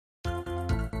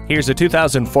Here's a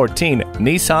 2014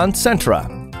 Nissan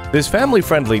Sentra. This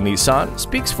family-friendly Nissan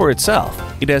speaks for itself.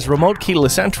 It has remote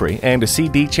keyless entry and a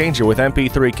CD changer with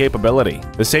MP3 capability.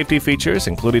 The safety features,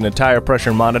 including a tire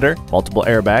pressure monitor, multiple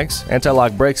airbags,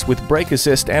 anti-lock brakes with brake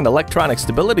assist and electronic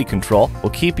stability control,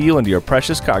 will keep you and your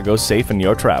precious cargo safe in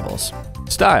your travels.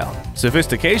 Style,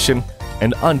 sophistication,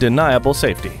 and undeniable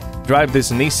safety. Drive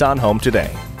this Nissan home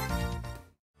today.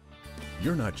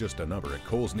 You're not just a number at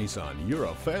Coles Nissan, you're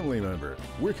a family member.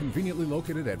 We're conveniently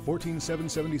located at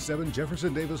 14777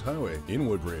 Jefferson Davis Highway in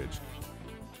Woodbridge.